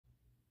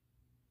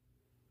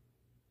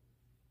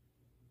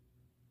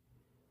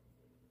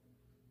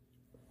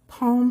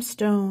palm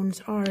stones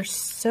are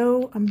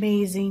so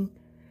amazing.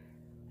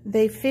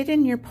 They fit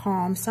in your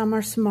palm. Some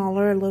are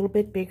smaller, a little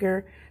bit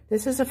bigger.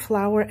 This is a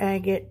flower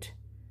agate.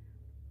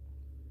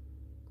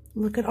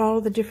 Look at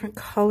all the different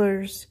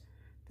colors,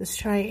 the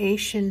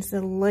striations, the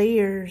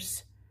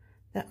layers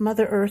that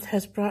Mother Earth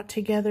has brought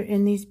together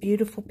in these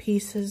beautiful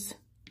pieces.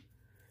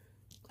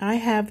 I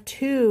have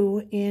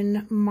 2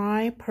 in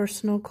my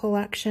personal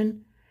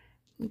collection.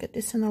 Get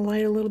this in the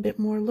light a little bit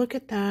more. Look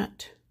at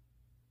that.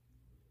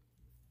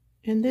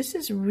 And this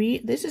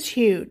is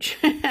huge.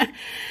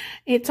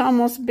 It's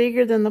almost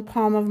bigger than the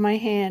palm of my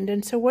hand.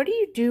 And so what do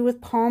you do with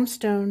palm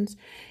stones?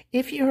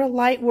 If you're a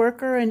light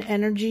worker, an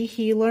energy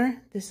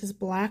healer, this is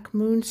black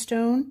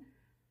moonstone.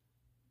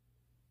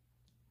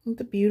 Look at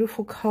the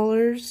beautiful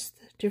colors,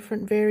 the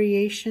different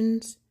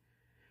variations,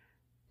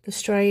 the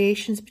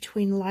striations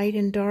between light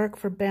and dark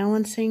for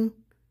balancing,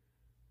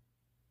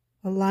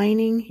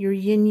 aligning your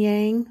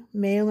yin-yang,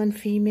 male and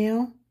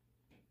female.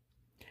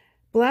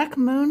 Black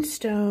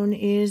moonstone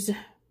is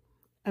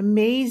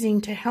amazing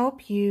to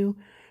help you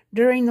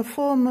during the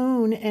full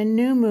moon and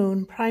new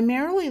moon,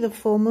 primarily the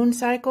full moon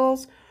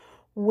cycles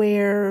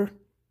where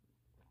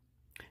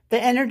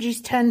the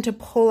energies tend to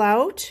pull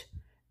out,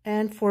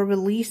 and for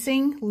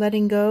releasing,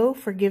 letting go,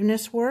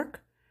 forgiveness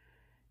work.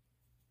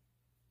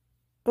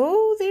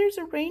 Oh, there's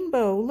a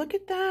rainbow. Look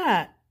at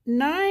that.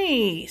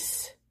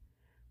 Nice.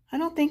 I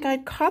don't think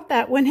I'd caught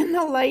that one in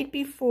the light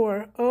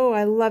before. Oh,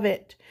 I love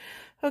it.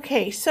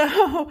 Okay,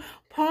 so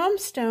palm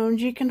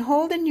stones you can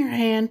hold in your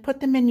hand, put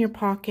them in your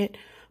pocket,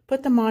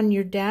 put them on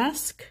your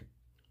desk.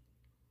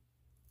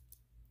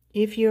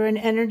 If you're an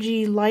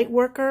energy light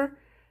worker,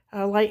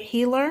 a light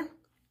healer,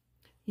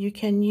 you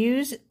can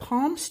use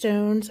palm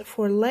stones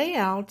for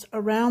layouts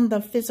around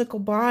the physical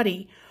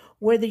body,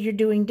 whether you're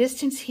doing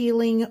distance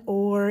healing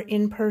or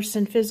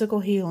in-person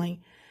physical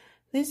healing.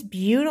 This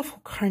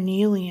beautiful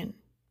carnelian.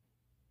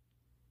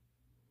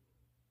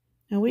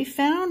 Now, we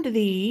found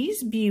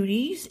these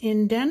beauties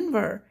in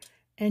Denver,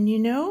 and you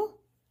know,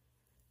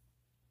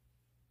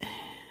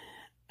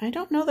 I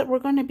don't know that we're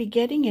going to be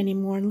getting any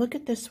more. Look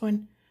at this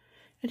one.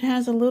 It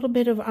has a little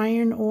bit of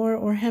iron ore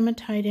or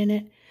hematite in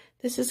it.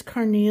 This is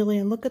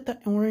carnelian. Look at the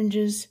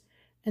oranges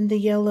and the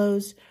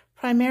yellows,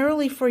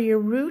 primarily for your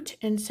root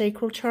and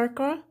sacral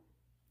chakra.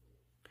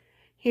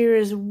 Here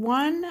is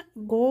one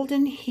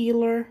golden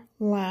healer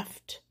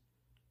left.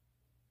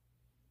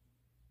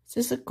 Is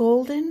this a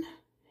golden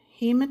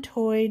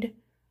hematoid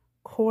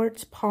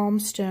quartz palm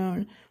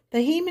stone? The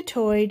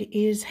hematoid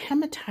is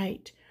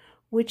hematite,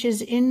 which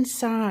is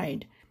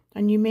inside,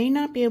 and you may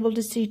not be able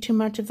to see too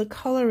much of the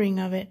coloring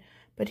of it,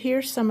 but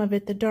here's some of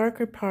it, the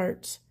darker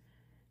parts.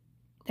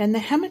 And the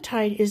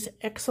hematite is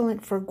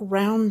excellent for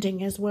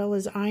grounding as well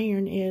as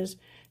iron is.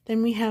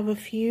 Then we have a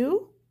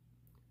few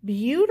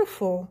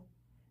beautiful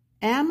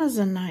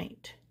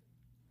amazonite,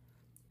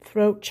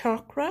 throat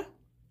chakra,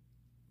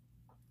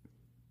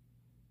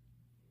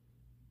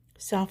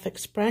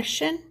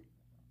 self-expression,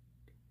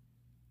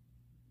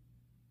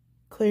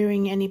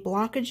 clearing any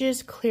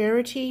blockages,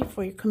 clarity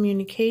for your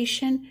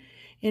communication,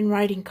 in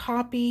writing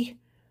copy,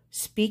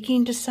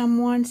 speaking to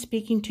someone,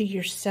 speaking to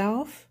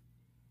yourself.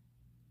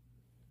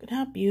 Look at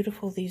how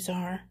beautiful these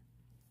are.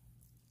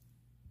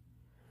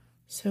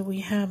 So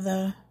we have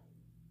the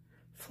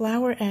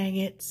flower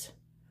agates.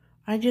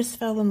 I just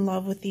fell in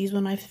love with these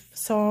when I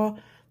saw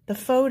the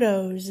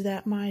photos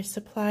that my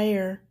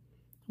supplier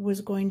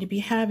was going to be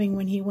having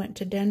when he went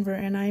to Denver,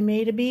 and I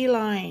made a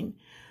beeline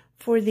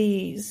for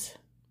these.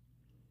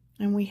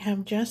 And we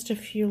have just a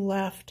few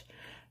left.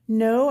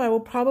 No, I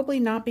will probably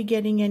not be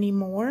getting any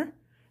more.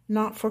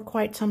 Not for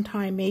quite some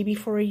time, maybe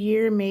for a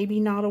year, maybe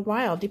not a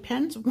while.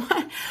 Depends.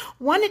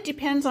 One, it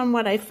depends on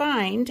what I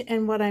find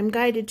and what I'm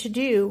guided to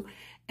do.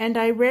 And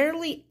I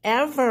rarely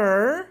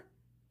ever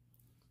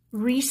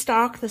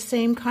restock the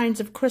same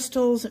kinds of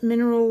crystals,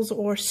 minerals,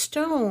 or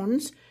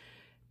stones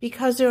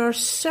because there are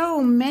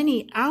so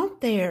many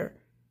out there.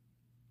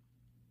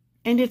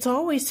 And it's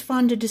always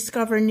fun to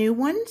discover new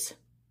ones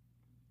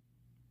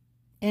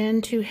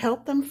and to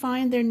help them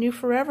find their new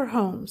forever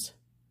homes.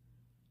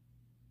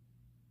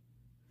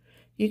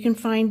 You can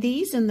find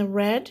these in the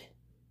red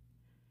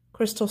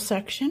crystal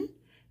section.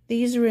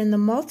 These are in the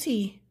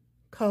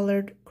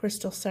multicolored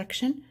crystal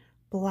section,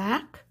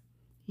 black,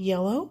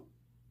 yellow,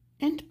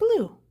 and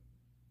blue.